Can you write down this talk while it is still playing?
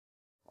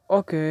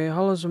Oke,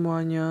 halo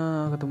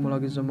semuanya. Ketemu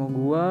lagi sama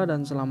gua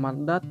dan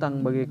selamat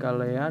datang bagi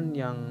kalian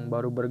yang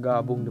baru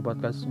bergabung di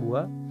podcast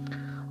gua.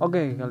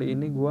 Oke, kali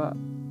ini gua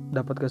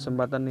dapat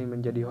kesempatan nih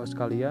menjadi host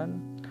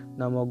kalian.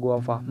 Nama gua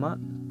Fahma.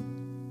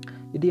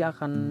 Jadi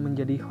akan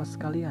menjadi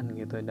host kalian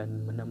gitu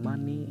dan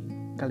menemani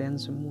kalian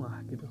semua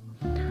gitu.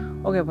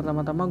 Oke,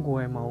 pertama-tama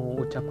gue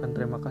mau ucapkan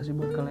terima kasih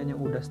buat kalian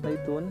yang udah stay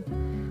tune,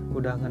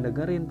 udah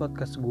ngedengerin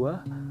podcast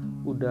gua,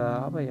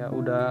 udah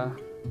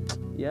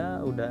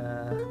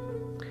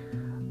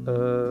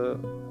eh,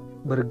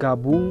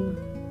 bergabung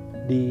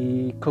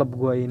di klub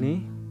gua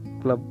ini,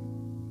 klub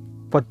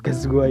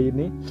podcast gua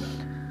ini.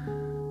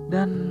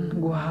 Dan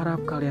gua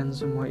harap kalian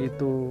semua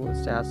itu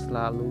sehat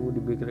selalu,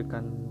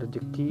 diberikan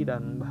rezeki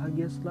dan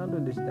bahagia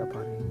selalu di setiap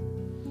hari.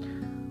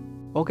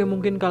 Oke,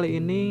 mungkin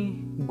kali ini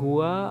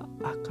gua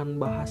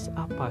akan bahas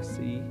apa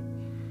sih?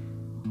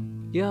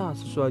 Ya,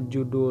 sesuai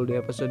judul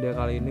di episode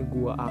kali ini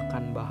gua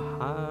akan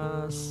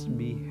bahas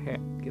be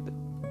hate gitu.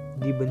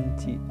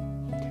 Dibenci.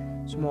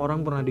 Semua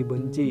orang pernah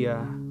dibenci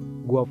ya.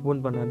 Gua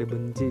pun pernah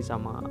dibenci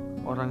sama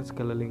orang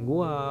sekeliling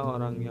gua,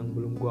 orang yang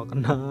belum gua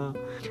kenal.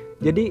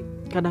 Jadi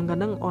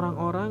kadang-kadang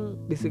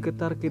orang-orang di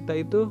sekitar kita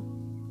itu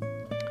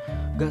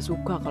gak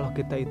suka kalau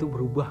kita itu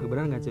berubah,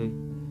 benar gak cuy?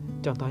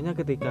 Contohnya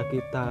ketika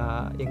kita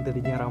yang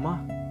tadinya ramah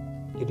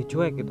jadi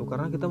cuek gitu,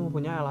 karena kita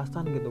mempunyai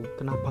alasan gitu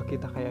kenapa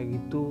kita kayak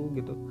gitu.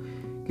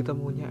 Kita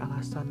mempunyai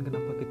alasan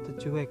kenapa kita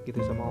cuek gitu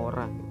sama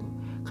orang gitu.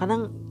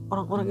 Kadang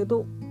orang-orang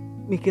itu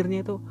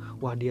mikirnya itu,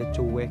 wah dia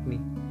cuek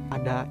nih,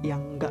 ada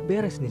yang gak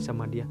beres nih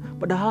sama dia.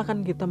 Padahal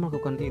kan kita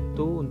melakukan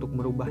itu untuk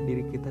merubah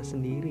diri kita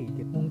sendiri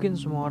gitu. Mungkin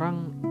semua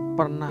orang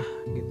pernah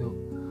gitu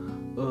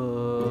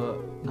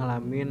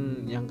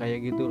ngalamin yang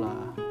kayak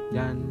gitulah.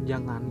 Dan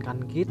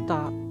jangankan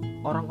kita,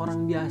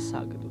 orang-orang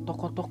biasa gitu,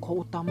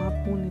 tokoh-tokoh utama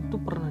pun itu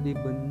pernah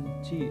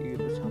dibenci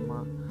gitu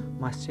sama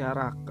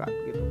masyarakat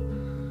gitu.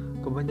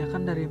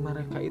 Kebanyakan dari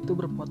mereka itu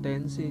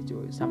berpotensi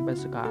cuy. Sampai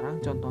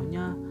sekarang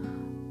contohnya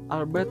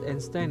Albert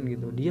Einstein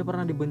gitu, dia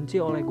pernah dibenci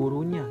oleh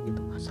gurunya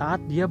gitu saat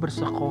dia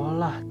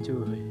bersekolah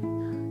cuy.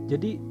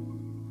 Jadi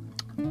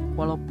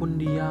walaupun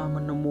dia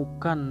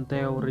menemukan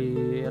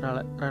teori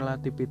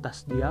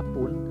relativitas dia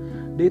pun,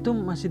 dia itu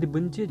masih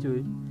dibenci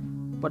cuy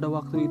pada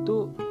waktu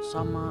itu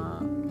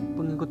sama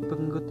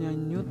pengikut-pengikutnya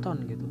Newton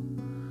gitu.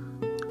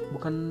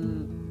 Bukan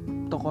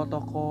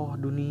tokoh-tokoh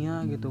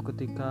dunia gitu,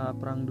 ketika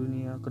perang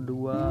dunia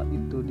kedua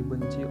itu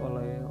dibenci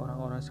oleh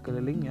orang-orang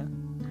sekelilingnya.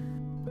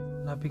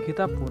 Nabi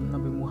kita pun,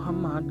 Nabi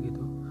Muhammad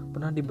gitu,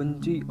 pernah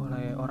dibenci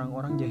oleh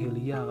orang-orang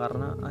jahiliyah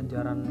karena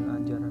ajaran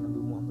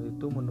Nabi Muhammad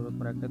itu menurut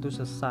mereka itu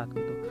sesat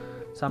gitu.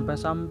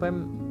 Sampai-sampai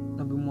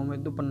Nabi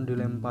Muhammad itu pernah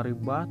dilempari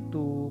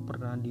batu,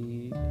 pernah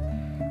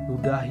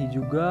diludahi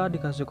juga,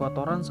 dikasih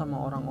kotoran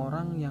sama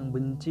orang-orang yang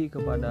benci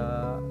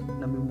kepada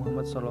Nabi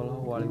Muhammad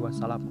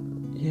SAW.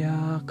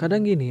 Ya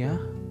kadang gini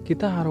ya,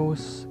 kita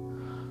harus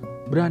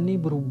berani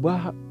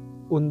berubah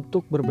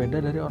untuk berbeda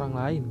dari orang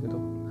lain gitu.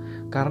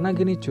 Karena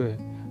gini cuy,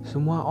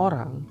 semua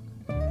orang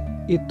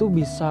itu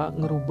bisa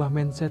ngerubah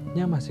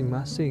mindsetnya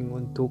masing-masing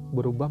untuk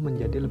berubah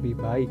menjadi lebih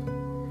baik.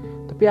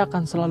 Tapi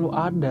akan selalu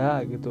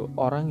ada gitu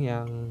orang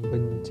yang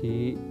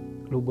benci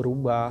lu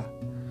berubah.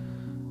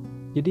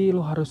 Jadi lu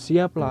harus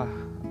siap lah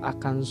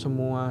akan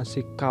semua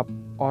sikap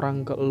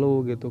orang ke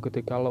lu gitu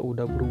ketika lo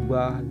udah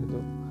berubah gitu.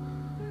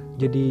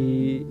 Jadi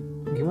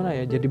gimana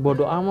ya, jadi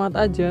bodoh amat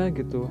aja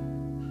gitu.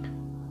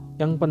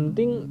 Yang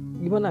penting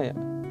gimana ya,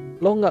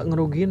 lo gak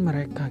ngerugiin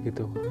mereka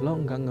gitu, lo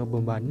gak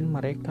ngebebanin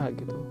mereka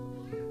gitu.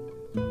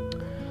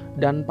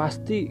 Dan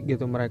pasti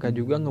gitu mereka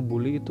juga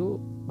ngebully itu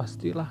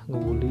pastilah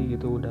ngebully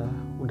gitu,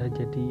 udah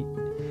jadi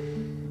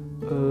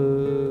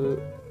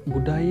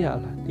budaya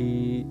lah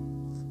di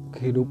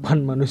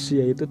kehidupan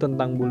manusia itu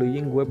tentang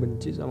bullying. Gue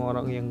benci sama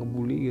orang yang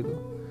ngebully gitu,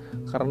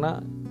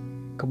 karena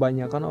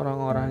kebanyakan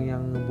orang-orang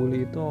yang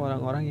ngebully itu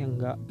orang-orang yang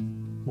gak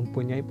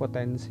mempunyai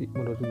potensi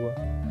menurut gue.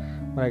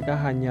 Mereka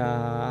hanya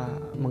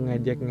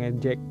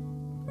mengejek-ngejek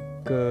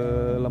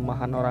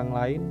kelemahan orang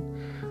lain.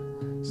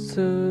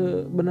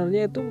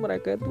 Sebenarnya itu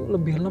mereka itu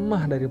lebih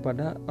lemah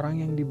daripada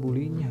orang yang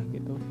dibulinya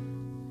gitu.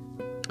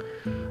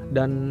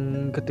 Dan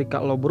ketika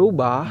lo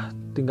berubah,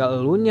 tinggal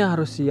elunya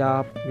harus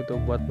siap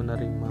gitu buat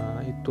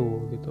menerima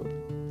itu gitu.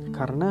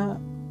 Karena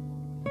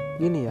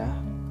gini ya,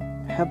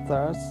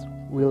 haters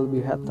will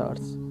be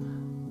haters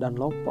dan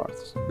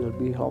lovers will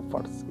be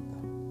lovers gitu.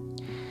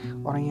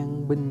 Orang yang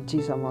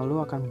benci sama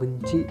lo akan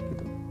benci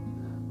gitu,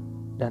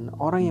 dan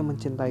orang yang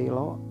mencintai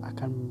lo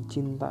akan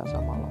cinta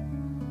sama lo.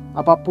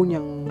 Apapun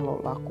yang lo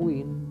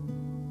lakuin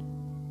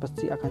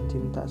pasti akan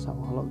cinta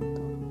sama lo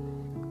gitu.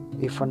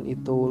 Even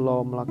itu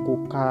lo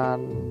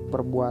melakukan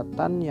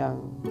perbuatan yang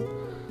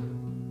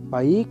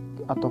baik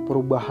atau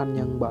perubahan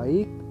yang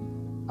baik,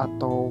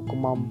 atau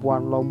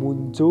kemampuan lo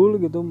muncul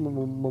gitu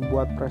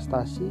membuat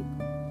prestasi,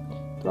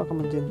 itu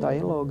akan mencintai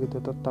lo gitu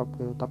tetap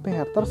gitu. Tapi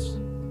haters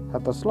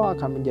lo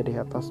akan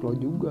menjadi haters lo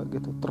juga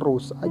gitu.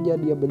 Terus aja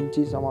dia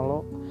benci sama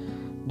lo,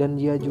 dan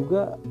dia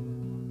juga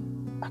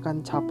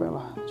akan capek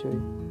lah cuy.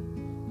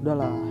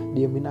 Udahlah,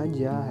 diamin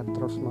aja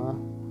haters mah.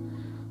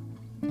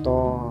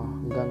 toh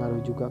nggak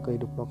ngaruh juga ke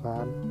hidup lo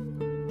kan.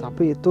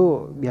 Tapi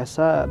itu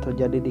biasa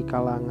terjadi di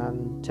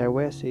kalangan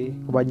cewek sih,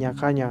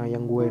 kebanyakannya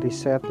yang gue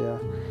riset ya,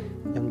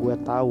 yang gue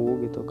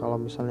tahu gitu. Kalau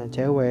misalnya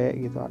cewek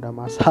gitu ada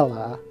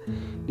masalah,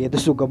 dia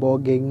tuh suka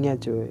bawa gengnya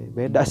cuy.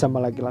 Beda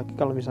sama laki-laki.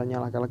 Kalau misalnya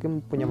laki-laki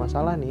punya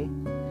masalah nih,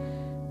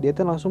 dia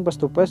tuh langsung face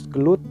to face,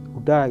 gelut,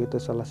 udah gitu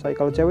selesai.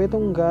 Kalau cewek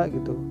itu enggak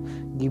gitu,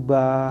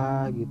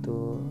 gibah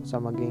gitu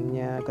sama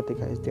gengnya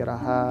ketika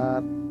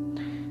istirahat,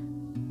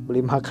 beli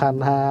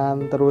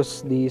makanan,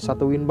 terus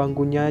disatuin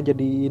bangkunya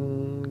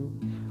jadiin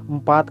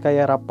 4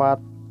 kayak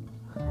rapat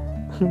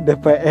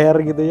DPR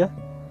gitu ya.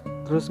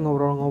 Terus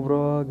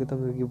ngobrol-ngobrol gitu,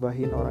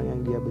 ngegibahin orang yang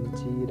dia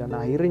benci, dan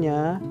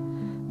akhirnya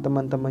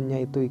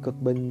teman-temannya itu ikut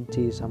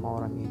benci sama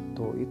orang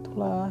itu.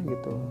 Itulah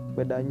gitu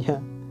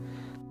bedanya.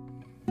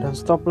 Dan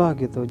stop lah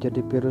gitu jadi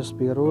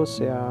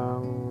virus-virus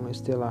yang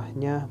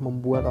istilahnya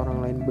membuat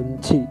orang lain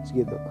benci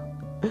gitu.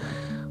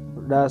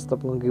 Udah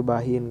stop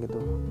ngegibahin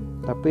gitu.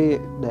 Tapi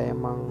udah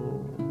emang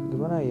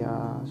gimana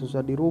ya,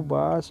 susah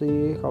dirubah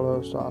sih kalau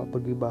soal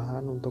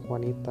pergibahan untuk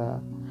wanita.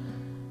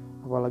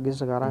 Apalagi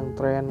sekarang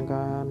tren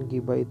kan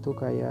gibah itu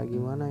kayak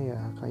gimana ya,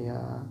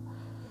 kayak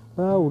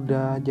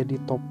udah jadi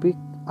topik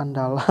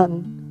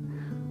andalan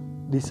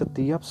di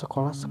setiap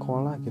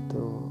sekolah-sekolah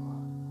gitu,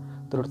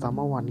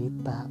 terutama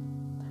wanita.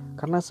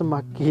 Karena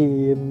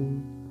semakin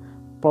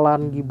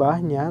pelan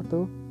gibahnya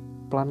tuh,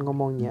 pelan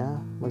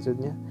ngomongnya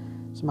maksudnya,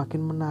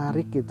 semakin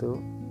menarik gitu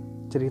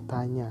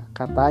ceritanya,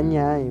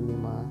 katanya ini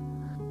mah.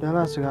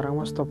 Udahlah sekarang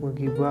mah stop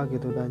ngegibah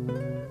gitu, dan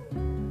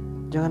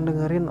jangan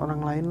dengerin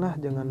orang lain lah,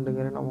 jangan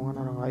dengerin omongan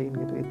orang lain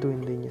gitu, itu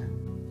intinya.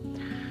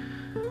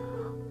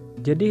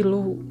 Jadi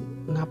lu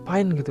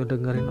ngapain gitu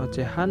dengerin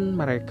ocehan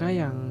mereka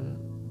yang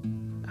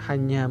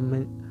hanya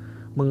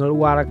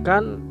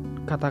mengeluarkan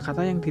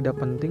kata-kata yang tidak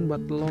penting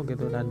buat lo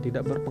gitu, dan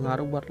tidak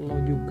berpengaruh buat lo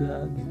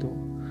juga gitu.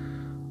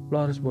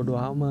 Lo harus bodo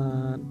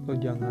amat, lo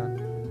jangan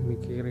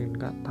mikirin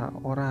kata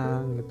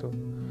orang gitu.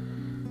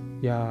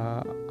 Ya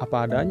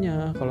apa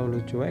adanya, kalau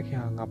lu cuek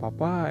ya nggak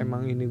apa-apa,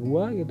 emang ini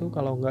gua gitu.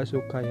 Kalau nggak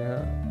suka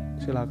ya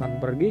silakan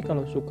pergi,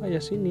 kalau suka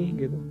ya sini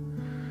gitu.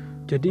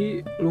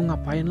 Jadi lu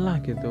ngapain lah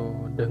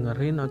gitu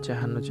dengerin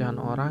ocehan-ocehan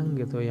orang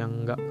gitu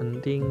yang nggak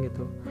penting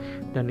gitu,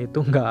 dan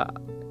itu nggak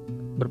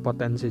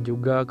berpotensi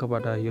juga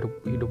kepada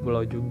hidup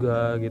lo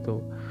juga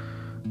gitu.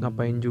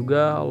 Ngapain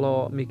juga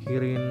lo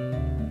mikirin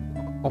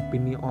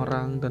opini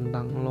orang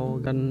tentang lo.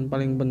 Dan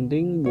paling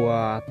penting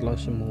buat lo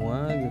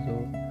semua gitu,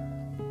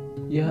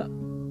 ya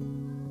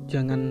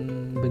jangan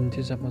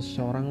benci sama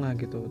seseorang lah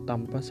gitu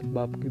tanpa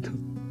sebab gitu.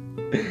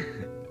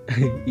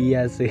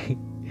 Iya sih,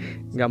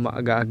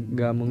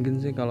 nggak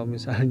mungkin sih kalau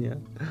misalnya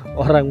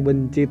orang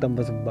benci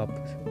tanpa sebab,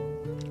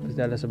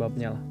 pasti ada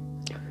sebabnya lah.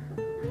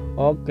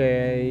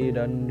 Oke,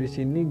 dan di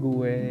sini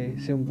gue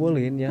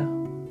simpulin ya,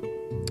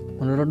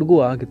 menurut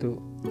gue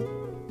gitu,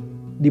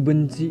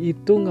 dibenci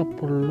itu nggak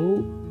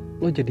perlu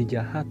lo jadi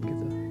jahat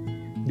gitu,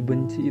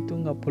 dibenci itu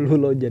nggak perlu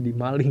lo jadi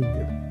maling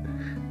gitu.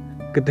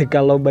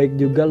 Ketika lo baik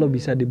juga lo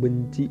bisa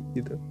dibenci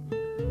gitu.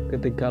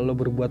 Ketika lo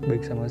berbuat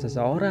baik sama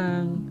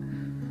seseorang,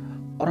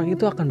 orang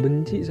itu akan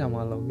benci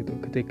sama lo gitu.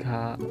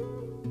 Ketika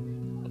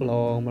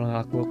lo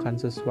melakukan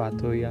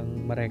sesuatu yang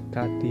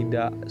mereka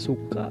tidak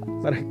suka,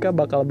 mereka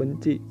bakal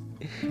benci.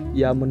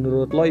 Ya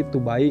menurut lo itu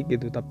baik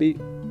gitu, tapi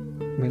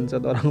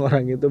mindset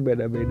orang-orang itu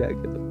beda-beda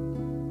gitu.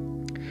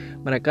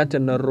 Mereka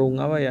cenderung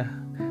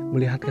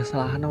melihat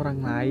kesalahan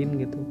orang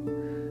lain gitu,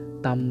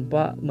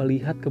 tanpa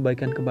melihat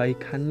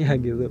kebaikan-kebaikannya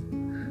gitu.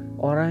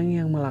 Orang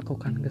yang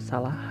melakukan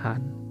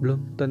kesalahan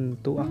belum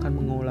tentu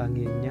akan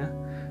mengulanginya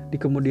di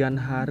kemudian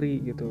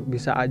hari gitu.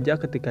 Bisa aja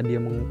ketika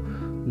dia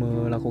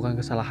melakukan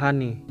kesalahan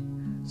nih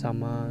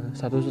sama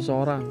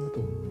seseorang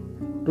gitu,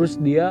 terus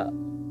dia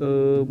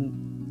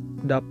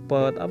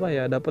dapat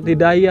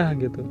hidayah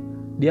gitu,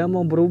 dia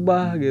mau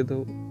berubah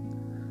gitu,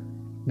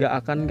 gak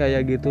akan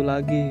kayak gitu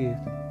lagi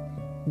gitu.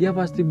 Dia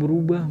pasti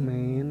berubah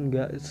men,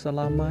 gak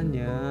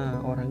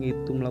selamanya orang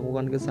itu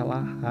melakukan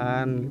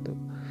kesalahan gitu.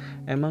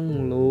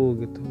 Emang lu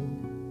gitu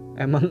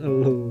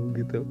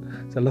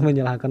selalu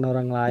menyalahkan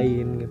orang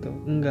lain gitu?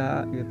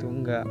 Enggak,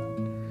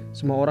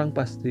 semua orang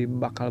pasti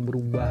bakal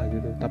berubah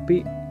gitu,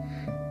 tapi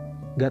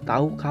gak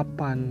tahu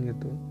kapan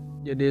gitu.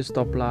 Jadi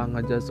stop lah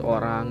ngejudge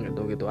orang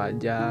gitu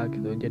aja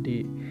gitu.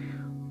 Jadi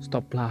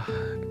stop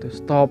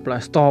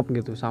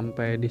gitu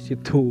sampai di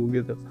situ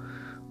gitu.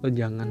 Lo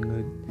jangan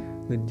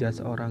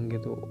ngejudge orang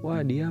gitu,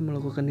 wah dia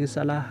melakukan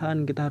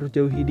kesalahan kita harus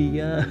jauhi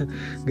dia.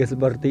 Gak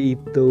seperti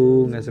itu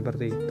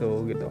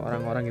gitu.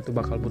 Orang-orang itu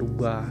bakal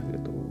berubah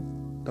gitu,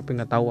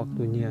 tapi nggak tahu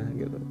waktunya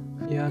gitu.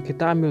 Ya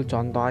kita ambil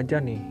contoh aja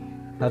nih,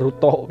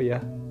 Naruto ya.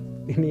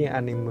 Ini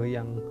anime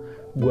yang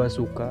gua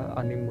suka,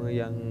 anime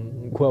yang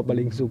gua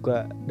paling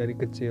suka dari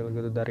kecil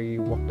gitu, dari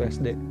waktu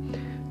SD.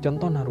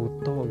 Contoh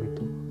Naruto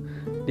gitu,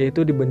 dia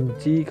itu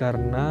dibenci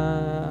karena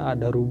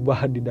ada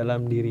rubah di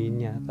dalam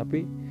dirinya,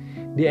 tapi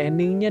di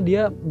endingnya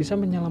dia bisa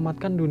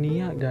menyelamatkan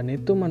dunia. Dan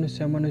itu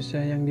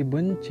manusia-manusia yang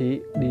dibenci,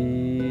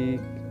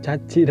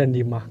 dicaci dan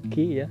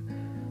dimaki ya,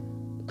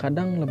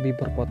 kadang lebih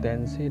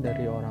berpotensi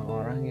dari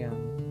orang-orang yang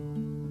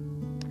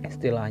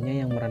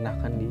istilahnya yang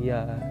merendahkan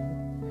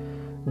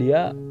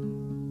dia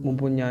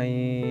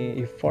mempunyai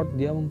effort,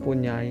 dia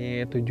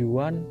mempunyai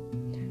tujuan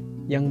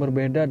yang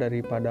berbeda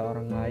daripada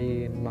orang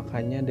lain,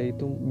 makanya dia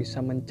itu bisa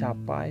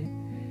mencapai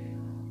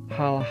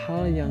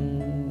hal-hal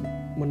yang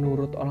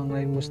menurut orang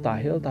lain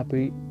mustahil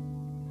tapi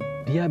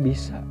dia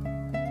bisa.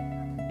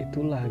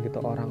 Itulah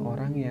gitu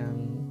orang-orang yang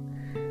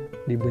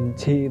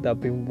dibenci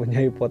tapi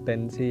mempunyai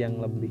potensi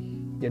yang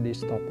lebih. Jadi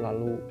stop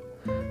lalu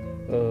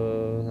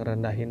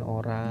ngerendahin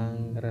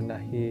orang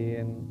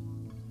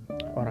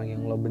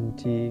yang lo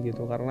benci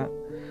gitu, karena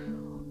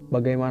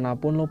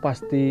bagaimanapun lo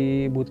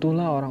pasti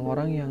butuhlah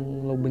orang-orang yang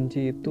lo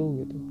benci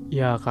itu gitu.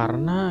 Ya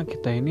karena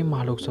kita ini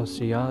makhluk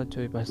sosial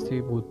cuy,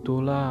 pasti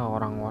butuhlah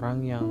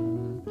orang-orang yang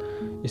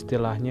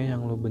istilahnya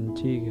yang lo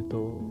benci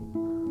gitu.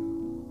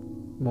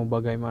 Mau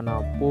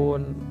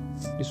bagaimanapun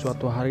di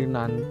suatu hari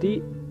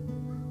nanti,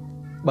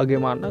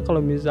 bagaimana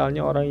kalau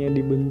misalnya orang yang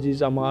dibenci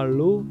sama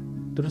lo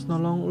terus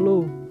nolong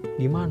lo,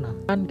 gimana?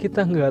 Kan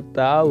kita nggak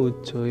tahu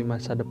cuy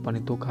masa depan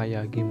itu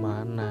kayak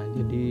gimana.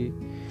 Jadi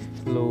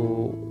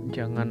lo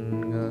jangan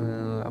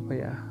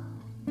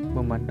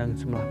memandang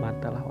sebelah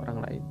mata lah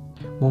orang lain.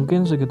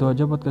 Mungkin segitu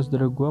aja podcast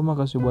dari gue.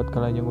 Makasih buat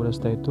kalian yang udah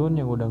stay tune,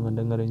 yang udah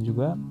ngedengerin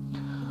juga,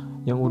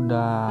 yang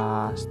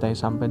udah stay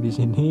sampai di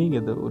sini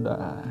gitu,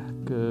 udah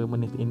ke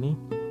menit ini.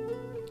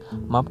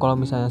 Maaf kalau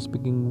misalnya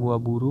speaking gue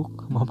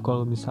buruk, maaf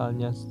kalau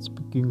misalnya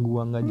speaking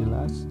gue nggak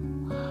jelas.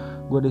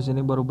 Gue di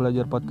sini baru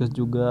belajar podcast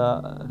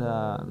juga,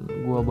 dan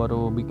gue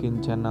baru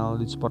bikin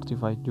channel di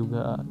Spotify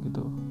juga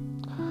gitu.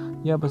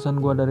 Ya pesan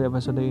gue dari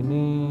episode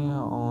ini,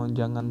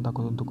 jangan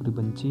takut untuk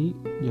dibenci,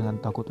 jangan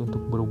takut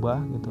untuk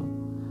berubah gitu.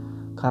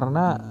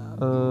 Karena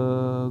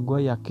gue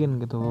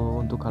yakin gitu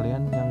untuk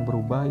kalian yang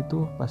berubah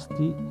itu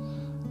pasti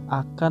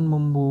akan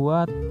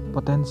membuat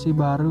potensi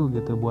baru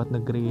gitu buat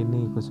negeri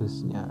ini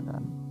khususnya.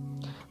 Dan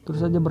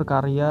terus aja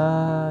berkarya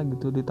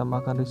gitu,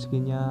 ditambahkan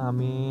rezekinya,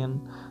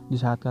 amin.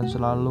 Disehatkan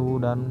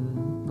selalu dan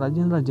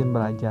rajin-rajin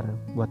belajar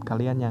buat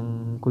kalian yang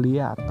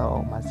kuliah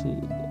atau masih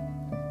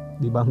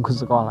di bangku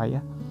sekolah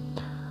ya.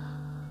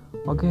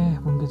 Oke,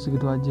 mungkin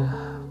segitu aja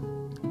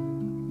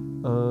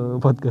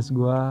podcast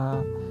gua.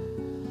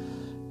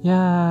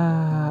 Ya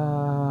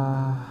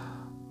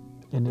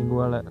ini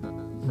gua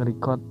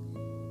nge-record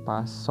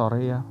pas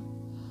sore ya,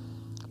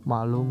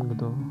 maklum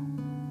gitu,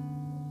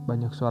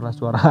 banyak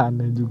suara-suara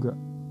aneh juga.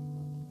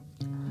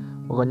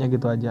 Pokoknya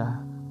gitu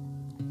aja.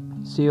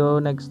 See you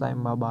next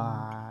time, bye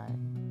bye.